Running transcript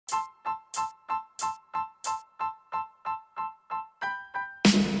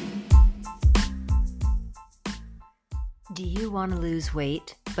Do you want to lose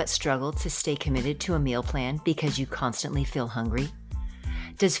weight but struggle to stay committed to a meal plan because you constantly feel hungry?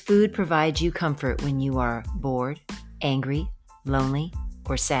 Does food provide you comfort when you are bored, angry, lonely,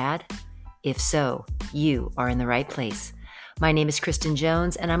 or sad? If so, you are in the right place. My name is Kristen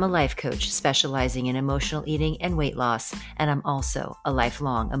Jones, and I'm a life coach specializing in emotional eating and weight loss, and I'm also a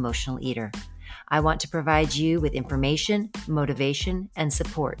lifelong emotional eater. I want to provide you with information, motivation, and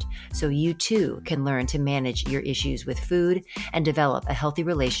support so you too can learn to manage your issues with food and develop a healthy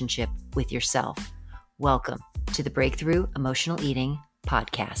relationship with yourself. Welcome to the Breakthrough Emotional Eating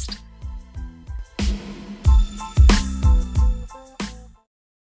Podcast.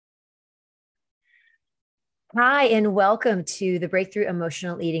 Hi, and welcome to the Breakthrough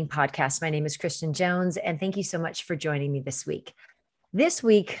Emotional Eating Podcast. My name is Kristen Jones, and thank you so much for joining me this week. This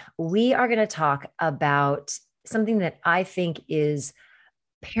week, we are going to talk about something that I think is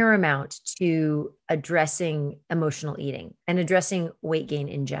paramount to addressing emotional eating and addressing weight gain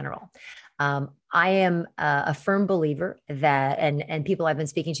in general. I am a firm believer that, and people I've been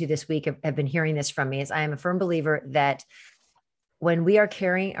speaking to this week have been hearing this from me, is I am a firm believer that when we are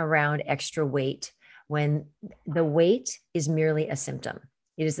carrying around extra weight, when the weight is merely a symptom,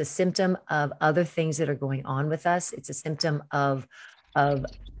 it is a symptom of other things that are going on with us. It's a symptom of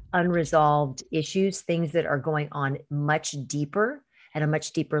unresolved issues, things that are going on much deeper at a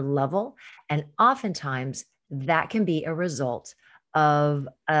much deeper level. And oftentimes that can be a result of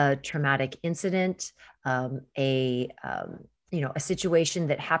a traumatic incident, a situation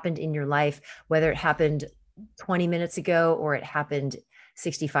that happened in your life, whether it happened 20 minutes ago or it happened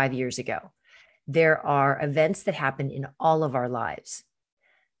 65 years ago. There are events that happen in all of our lives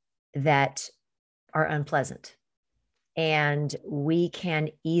that are unpleasant. And we can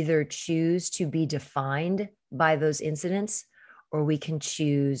either choose to be defined by those incidents, or we can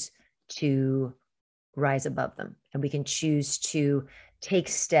choose to rise above them. And we can choose to take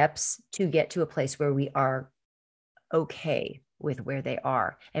steps to get to a place where we are okay with where they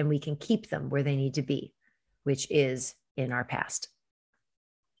are, and we can keep them where they need to be, which is in our past.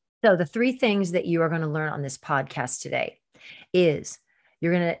 So the three things that you are going to learn on this podcast today is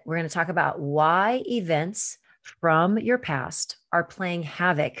we're going to talk about why events from your past are playing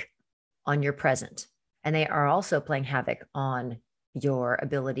havoc on your present. And they are also playing havoc on your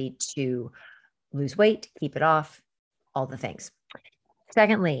ability to lose weight, keep it off, all the things.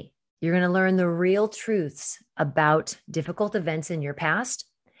 Secondly, you're going to learn the real truths about difficult events in your past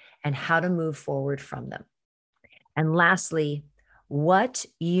and how to move forward from them. And lastly, what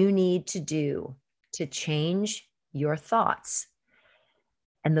you need to do to change your thoughts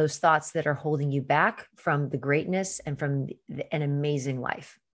and those thoughts that are holding you back from the greatness and from an amazing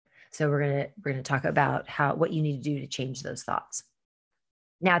life. So we're going to talk about what you need to do to change those thoughts.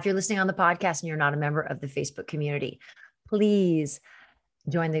 Now, if you're listening on the podcast and you're not a member of the Facebook community, please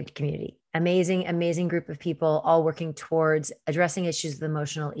join the community. Amazing, amazing group of people all working towards addressing issues of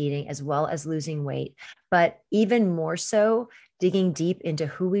emotional eating as well as losing weight, but even more so digging deep into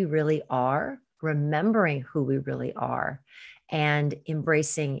who we really are, remembering who we really are, and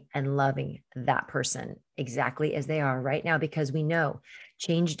embracing and loving that person exactly as they are right now, because we know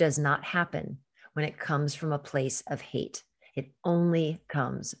change does not happen when it comes from a place of hate. It only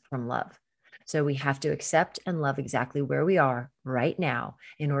comes from love. So we have to accept and love exactly where we are right now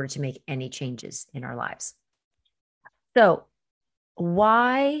in order to make any changes in our lives. So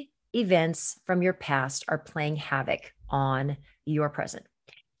why events from your past are playing havoc on your present.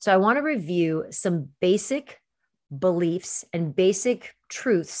 So I want to review some basic beliefs and basic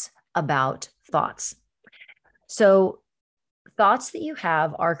truths about thoughts. So thoughts that you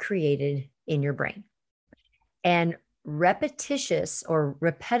have are created in your brain, and repetitious or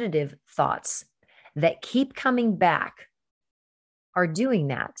repetitive thoughts that keep coming back are doing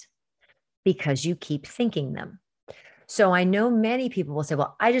that because you keep thinking them. So I know many people will say,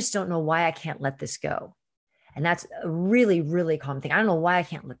 well, I just don't know why I can't let this go. And that's a really, really common thing. I don't know why I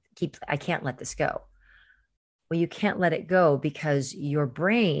can't let this go. Well, you can't let it go because your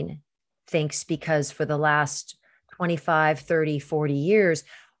brain thinks, because for the last 25, 30, 40 years,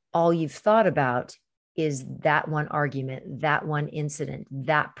 all you've thought about is that one argument, that one incident,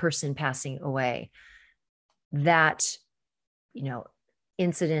 that person passing away, that,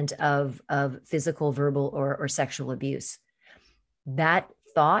 incident of physical, verbal, or sexual abuse. That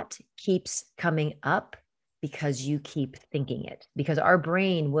thought keeps coming up because you keep thinking it, because our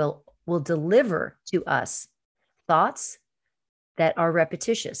brain will deliver to us thoughts that are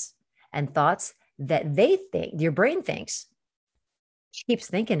repetitious and thoughts that they think, your brain thinks, she keeps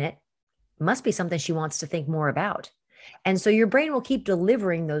thinking it, must be something she wants to think more about. And so your brain will keep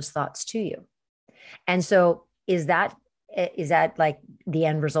delivering those thoughts to you. And so is that is that like the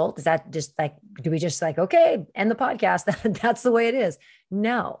end result? Is that just like, do we just like, okay, end the podcast? That's the way it is.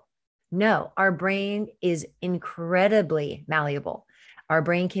 No, no, our brain is incredibly malleable. Our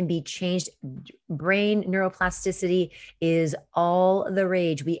brain can be changed. Brain neuroplasticity is all the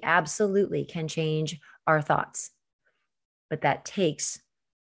rage. We absolutely can change our thoughts, but that takes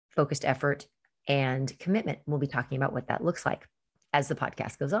focused effort and commitment. We'll be talking about what that looks like as the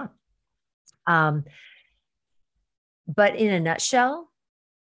podcast goes on. But in a nutshell,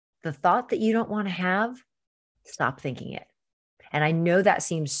 the thought that you don't want to have, stop thinking it. And I know that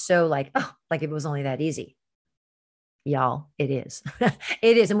seems so like, oh, like it was only that easy. Y'all, it is.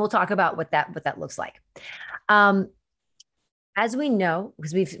 It is. And we'll talk about what that looks like. As we know,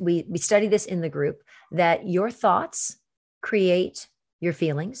 because we study this in the group, that your thoughts create your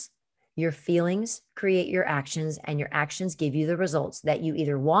feelings create your actions, and your actions give you the results that you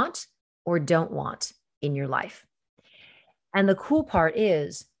either want or don't want in your life. And the cool part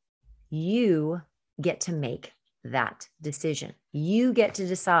is you get to make that decision. You get to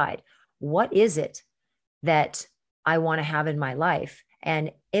decide, what is it that I want to have in my life?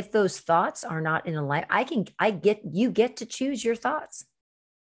 And if those thoughts are not in alignment, you get to choose your thoughts.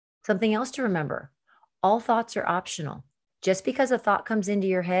 Something else to remember, all thoughts are optional. Just because a thought comes into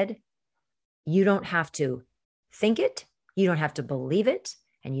your head, you don't have to think it, you don't have to believe it,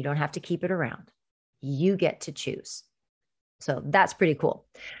 and you don't have to keep it around. You get to choose. So that's pretty cool.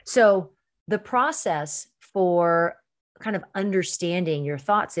 So the process for kind of understanding your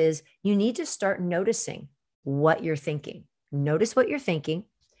thoughts is you need to start noticing what you're thinking. Notice what you're thinking.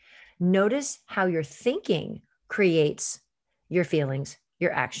 Notice how your thinking creates your feelings,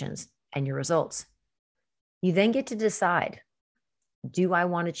 your actions, and your results. You then get to decide, do I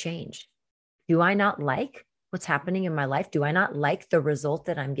want to change? Do I not like what's happening in my life? Do I not like the result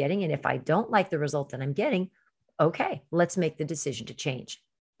that I'm getting? And if I don't like the result that I'm getting, okay, let's make the decision to change.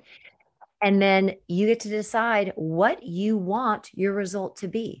 And then you get to decide what you want your result to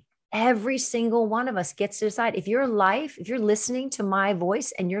be. Every single one of us gets to decide. If you're listening to my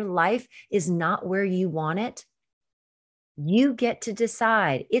voice and your life is not where you want it, you get to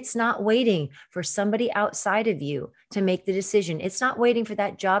decide. It's not waiting for somebody outside of you to make the decision. It's not waiting for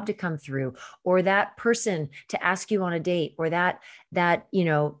that job to come through, or that person to ask you on a date, or that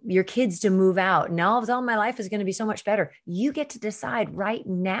your kids to move out. And all my life is going to be so much better. You get to decide right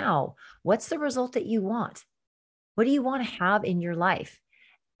now, what's the result that you want? What do you want to have in your life?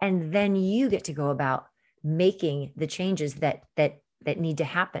 And then you get to go about making the changes that need to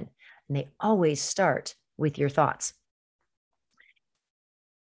happen. And they always start with your thoughts.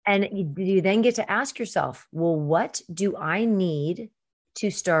 And you then get to ask yourself, well, what do I need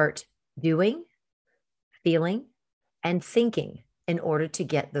to start doing, feeling, and thinking in order to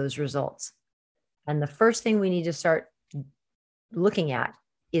get those results? And the first thing we need to start looking at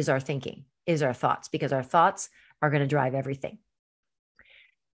is our thinking, is our thoughts, because our thoughts are going to drive everything.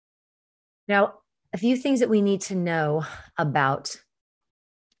 Now, a few things that we need to know about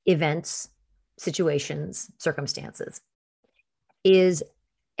events, situations, circumstances is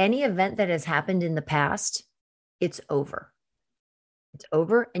any event that has happened in the past, it's over. It's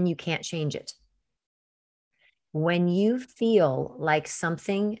over and you can't change it. When you feel like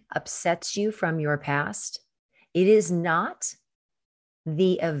something upsets you from your past, it is not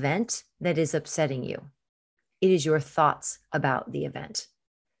the event that is upsetting you. It is your thoughts about the event,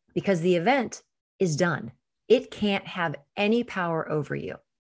 because the event is done. It can't have any power over you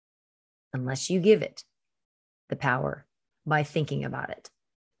unless you give it the power by thinking about it.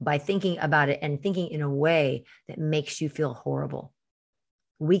 By thinking about it and thinking in a way that makes you feel horrible.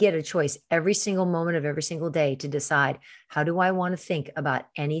 We get a choice every single moment of every single day to decide, how do I want to think about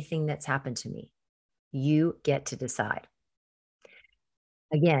anything that's happened to me? You get to decide.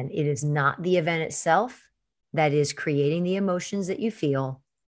 Again, it is not the event itself that is creating the emotions that you feel.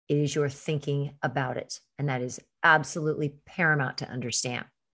 It is your thinking about it. And that is absolutely paramount to understand.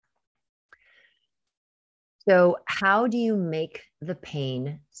 So, how do you make the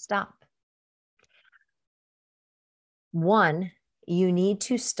pain stop? One, you need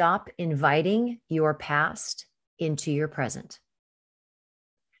to stop inviting your past into your present.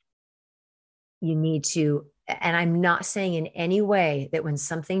 You need to, and I'm not saying in any way that when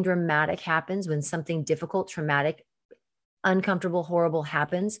something dramatic happens, when something difficult, traumatic, uncomfortable, horrible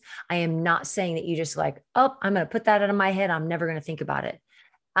happens, I am not saying that you just like, oh, I'm going to put that out of my head. I'm never going to think about it.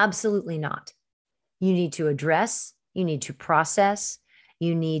 Absolutely not. You need to address, you need to process,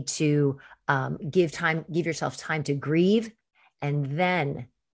 you need to give yourself time to grieve. And then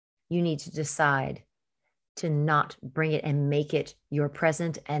you need to decide to not bring it and make it your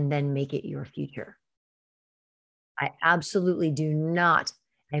present and then make it your future. I absolutely do not.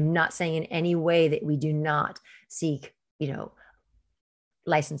 I'm not saying in any way that we do not seek,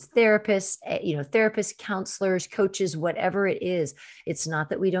 licensed therapists, therapists, counselors, coaches, whatever it is. It's not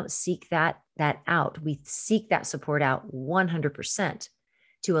that we don't seek that out. We seek that support out 100%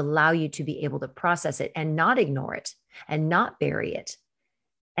 to allow you to be able to process it and not ignore it and not bury it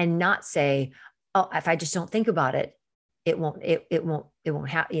and not say, oh, if I just don't think about it, it won't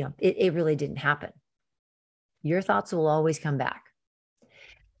happen. It really didn't happen. Your thoughts will always come back.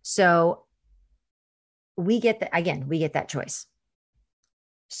 So we get that choice.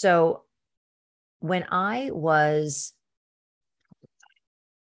 So when I was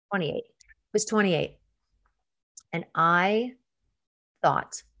 28, and I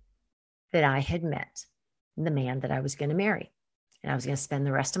thought that I had met the man that I was going to marry, and I was going to spend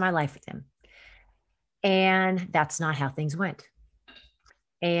the rest of my life with him. And that's not how things went.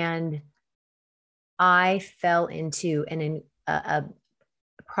 And I fell into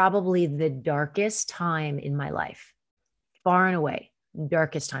probably the darkest time in my life, far and away,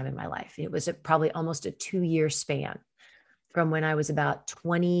 darkest time in my life. It was probably almost a 2-year span from when I was about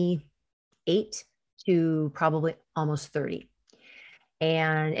 28 to probably almost 30.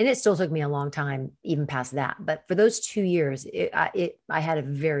 And it still took me a long time, even past that. But for those 2 years, I had a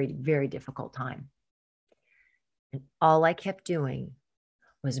very, very difficult time. And all I kept doing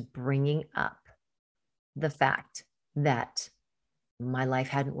was bringing up the fact that my life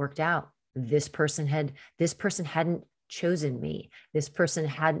hadn't worked out. This person hadn't chosen me. This person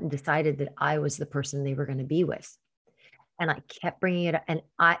hadn't decided that I was the person they were going to be with. And I kept bringing it up, and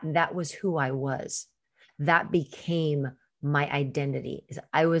that was who I was. That became my identity. Is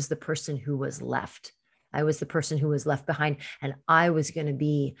I was the person who was left. I was the person who was left behind, and I was going to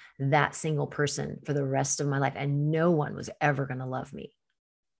be that single person for the rest of my life, and no one was ever going to love me.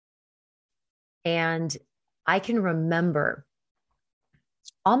 And I can remember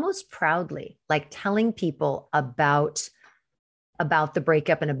almost proudly, like telling people about the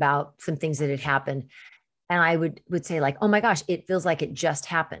breakup and about some things that had happened. And I would say like, oh my gosh, it feels like it just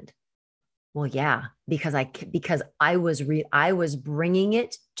happened. Well, yeah, because I was bringing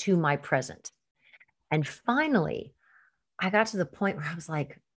it to my present. And finally, I got to the point where I was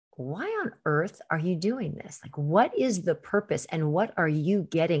like, why on earth are you doing this? Like, what is the purpose and what are you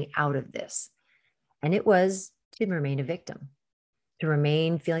getting out of this? And it was to remain a victim, to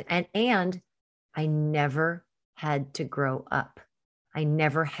remain feeling, and I never had to grow up. I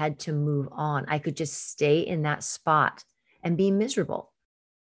never had to move on. I could just stay in that spot and be miserable.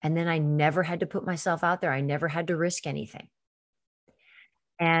 And then I never had to put myself out there. I never had to risk anything.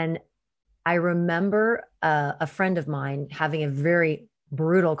 And I remember a friend of mine having a very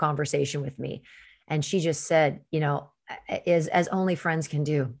brutal conversation with me. And she just said, as only friends can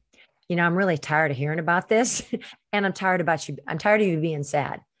do, I'm really tired of hearing about this. And I'm tired of you being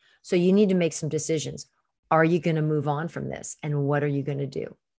sad. So you need to make some decisions. Are you going to move on from this? And what are you going to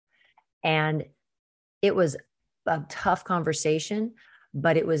do? And it was a tough conversation,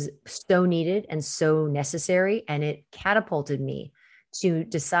 but it was so needed and so necessary. And it catapulted me to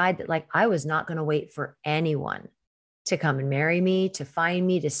decide that like, I was not going to wait for anyone to come and marry me, to find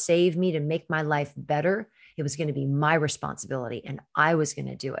me, to save me, to make my life better. It was going to be my responsibility and I was going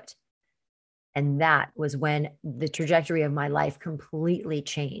to do it. And that was when the trajectory of my life completely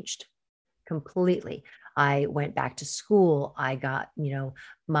changed. Completely. I went back to school. I got,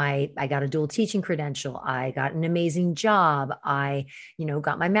 I got a dual teaching credential. I got an amazing job. I,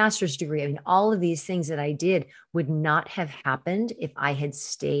 got my master's degree. I mean, all of these things that I did would not have happened if I had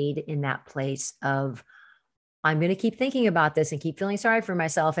stayed in that place of, I'm going to keep thinking about this and keep feeling sorry for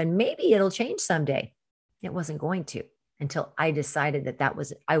myself. And maybe it'll change someday. It wasn't going to until I decided that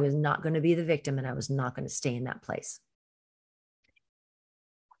I was not going to be the victim and I was not going to stay in that place.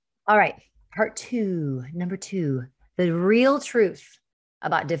 All right. Part 2, number 2, the real truth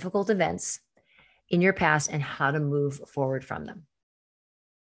about difficult events in your past and how to move forward from them.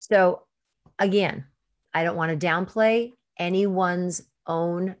 So again, I don't want to downplay anyone's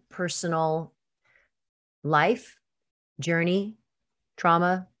own personal life, journey,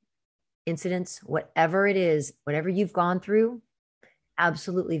 trauma, incidents, whatever it is, whatever you've gone through,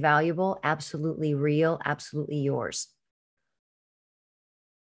 absolutely valuable, absolutely real, absolutely yours.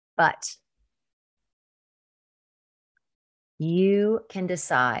 But you can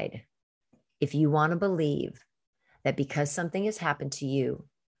decide if you want to believe that because something has happened to you,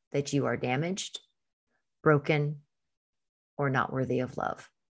 that you are damaged, broken, or not worthy of love.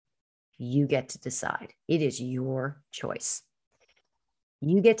 You get to decide. It is your choice.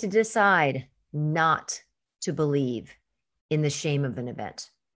 You get to decide not to believe in the shame of an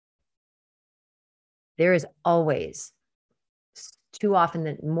event. There is always,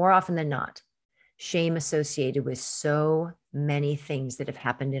 more often than not, shame associated with so many things that have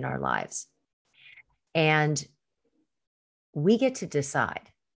happened in our lives. And we get to decide.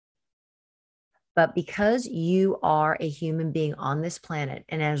 But because you are a human being on this planet,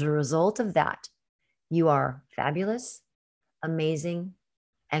 and as a result of that, you are fabulous, amazing,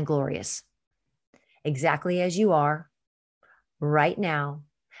 and glorious, exactly as you are right now,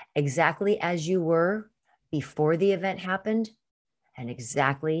 exactly as you were before the event happened, and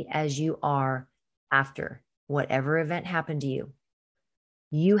exactly as you are after whatever event happened to you.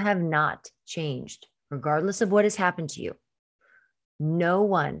 You have not changed, regardless of what has happened to you. No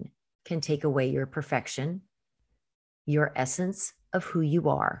one can take away your perfection, your essence of who you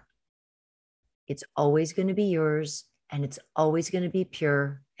are. It's always going to be yours, and it's always going to be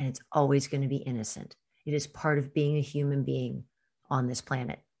pure, and it's always going to be innocent. It is part of being a human being on this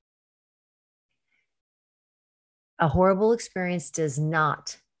planet. A horrible experience does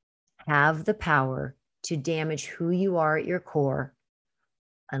not have the power to damage who you are at your core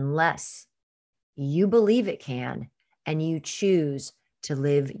unless you believe it can and you choose to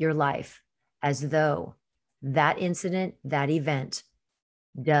live your life as though that incident, that event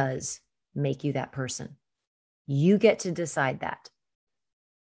does make you that person. You get to decide that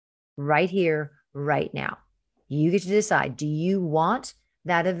right here, right now. You get to decide, do you want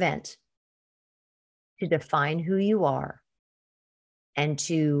that event to define who you are and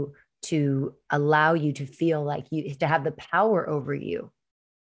to allow you to feel like you to have the power over you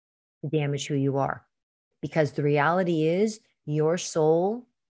to damage who you are? Because the reality is your soul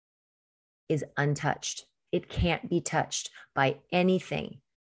is untouched. It can't be touched by anything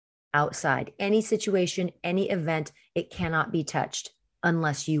outside, any situation, any event. It cannot be touched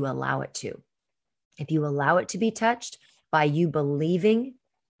unless you allow it to. If you allow it to be touched by you believing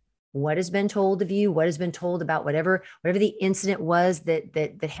what has been told of you, what has been told about whatever the incident was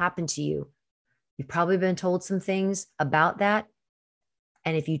that happened to you, you've probably been told some things about that.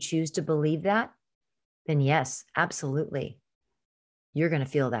 And if you choose to believe that, then yes, absolutely, you're going to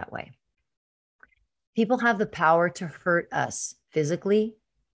feel that way. People have the power to hurt us physically,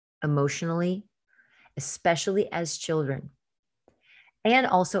 emotionally, especially as children and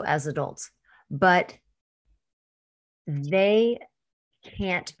also as adults, but they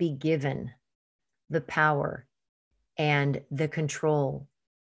can't be given the power and the control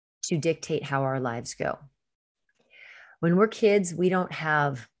to dictate how our lives go. When we're kids, we don't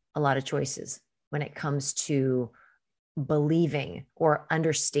have a lot of choices when it comes to believing or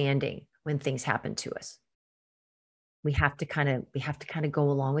understanding when things happen to us. We have to kind of go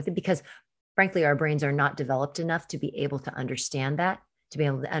along with it because frankly, our brains are not developed enough to be able to understand that, to be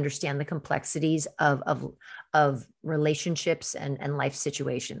able to understand the complexities of relationships and life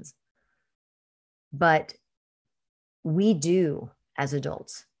situations. But we do, as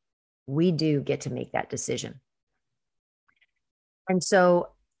adults, we do get to make that decision. And so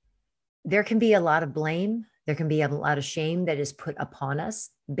there can be a lot of blame. There can be a lot of shame that is put upon us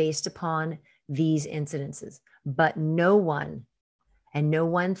based upon these incidences. But no one and no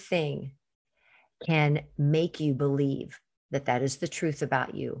one thing can make you believe that that is the truth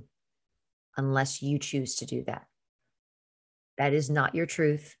about you unless you choose to do that. That is not your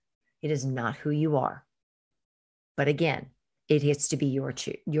truth. It is not who you are. But again, it gets to be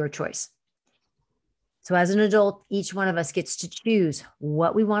your choice. So as an adult, each one of us gets to choose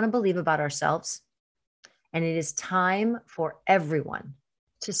what we want to believe about ourselves. And it is time for everyone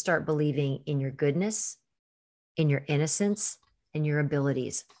to start believing in your goodness, in your innocence, and your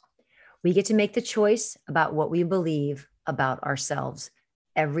abilities. We get to make the choice about what we believe about ourselves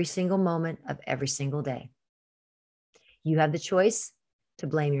every single moment of every single day. You have the choice to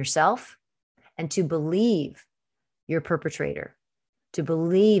blame yourself and to believe your perpetrator, to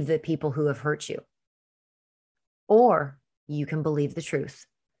believe the people who have hurt you. Or you can believe the truth.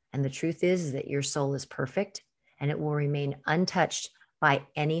 And the truth is that your soul is perfect and it will remain untouched by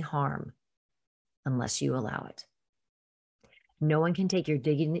any harm unless you allow it. No one can take your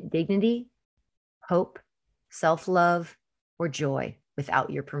dignity, hope, self-love, or joy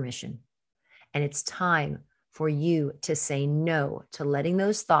without your permission. And it's time for you to say no to letting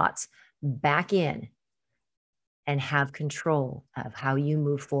those thoughts back in and have control of how you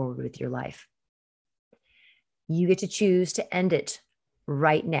move forward with your life. You get to choose to end it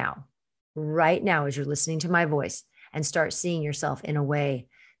right now as you're listening to my voice, and start seeing yourself in a way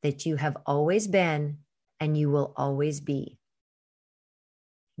that you have always been and you will always be.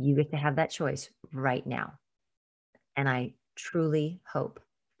 You get to have that choice right now. And I truly hope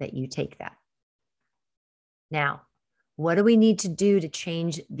that you take that. Now, what do we need to do to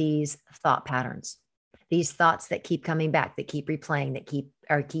change these thought patterns? These thoughts that keep coming back, that keep replaying,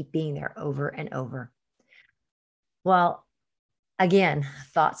 that keep being there over and over. Well, again,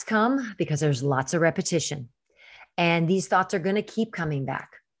 thoughts come because there's lots of repetition. And these thoughts are going to keep coming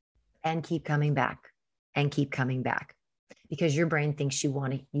back and keep coming back and keep coming back because your brain thinks you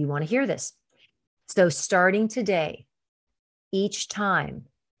want to hear this. So starting today, each time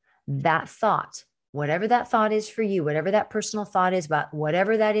that thought, whatever that thought is for you, whatever that personal thought is about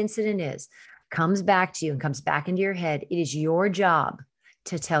whatever that incident is, comes back to you and comes back into your head, it is your job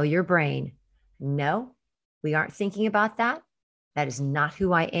to tell your brain, no, we aren't thinking about that. That is not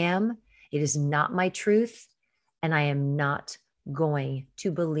who I am. It is not my truth. And I am not going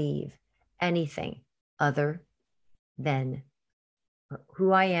to believe anything other than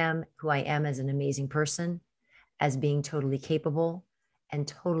who I am as an amazing person, as being totally capable and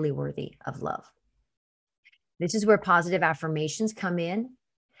totally worthy of love. This is where positive affirmations come in,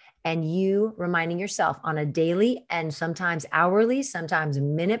 and you reminding yourself on a daily and sometimes hourly, sometimes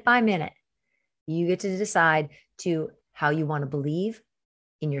minute by minute, you get to decide to how you want to believe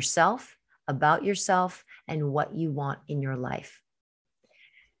in yourself, about yourself, and what you want in your life.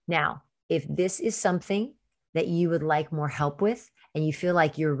 Now, if this is something that you would like more help with, and you feel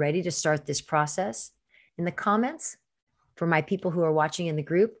like you're ready to start this process, in the comments for my people who are watching in the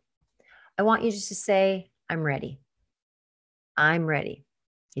group, I want you just to say, I'm ready. I'm ready.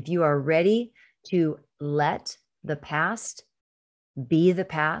 If you are ready to let the past be the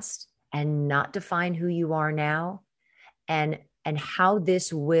past and not define who you are now, and how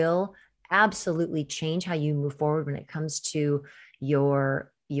this will absolutely change how you move forward when it comes to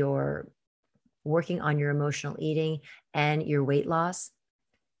your working on your emotional eating and your weight loss,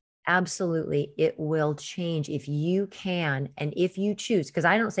 absolutely, it will change if you can and if you choose, because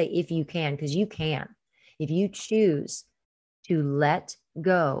I don't say if you can, because you can. If you choose to let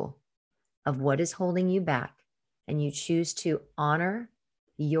go of what is holding you back and you choose to honor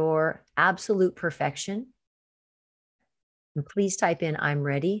your absolute perfection, and please type in, I'm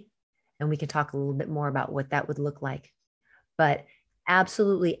ready, and we can talk a little bit more about what that would look like. But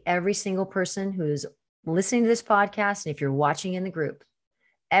absolutely every single person who's listening to this podcast, and if you're watching in the group,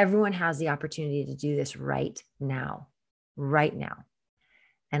 everyone has the opportunity to do this right now.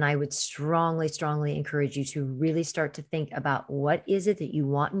 And I would strongly, strongly encourage you to really start to think about what is it that you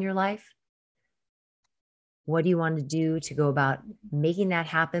want in your life? What do you want to do to go about making that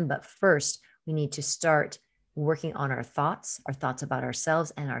happen? But first, we need to start working on our thoughts about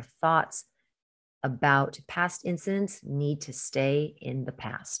ourselves, and our thoughts about past incidents need to stay in the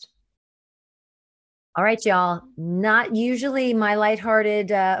past. All right, y'all. Not usually my lighthearted,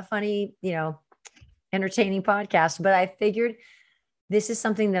 funny, entertaining podcast, but I figured this is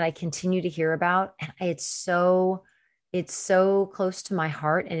something that I continue to hear about. And it's so close to my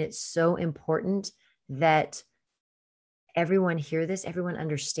heart, and it's so important that everyone hear this, everyone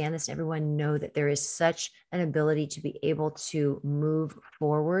understand this, everyone know that there is such an ability to be able to move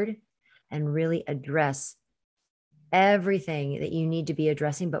forward and really address everything that you need to be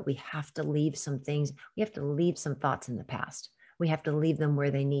addressing. But we have to leave some things. We have to leave some thoughts in the past. We have to leave them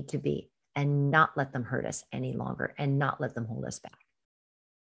where they need to be and not let them hurt us any longer and not let them hold us back.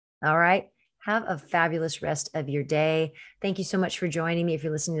 All right. Have a fabulous rest of your day. Thank you so much for joining me if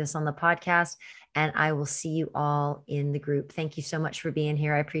you're listening to this on the podcast, and I will see you all in the group. Thank you so much for being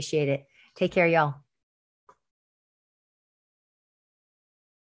here. I appreciate it. Take care, y'all.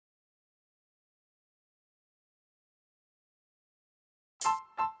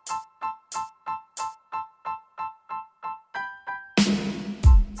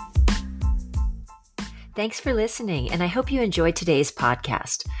 Thanks for listening, and I hope you enjoyed today's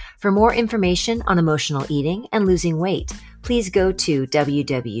podcast. For more information on emotional eating and losing weight, please go to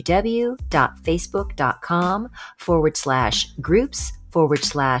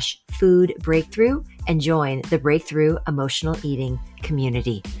www.facebook.com/groups/food breakthrough and join the Breakthrough Emotional Eating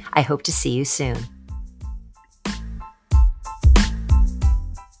community. I hope to see you soon.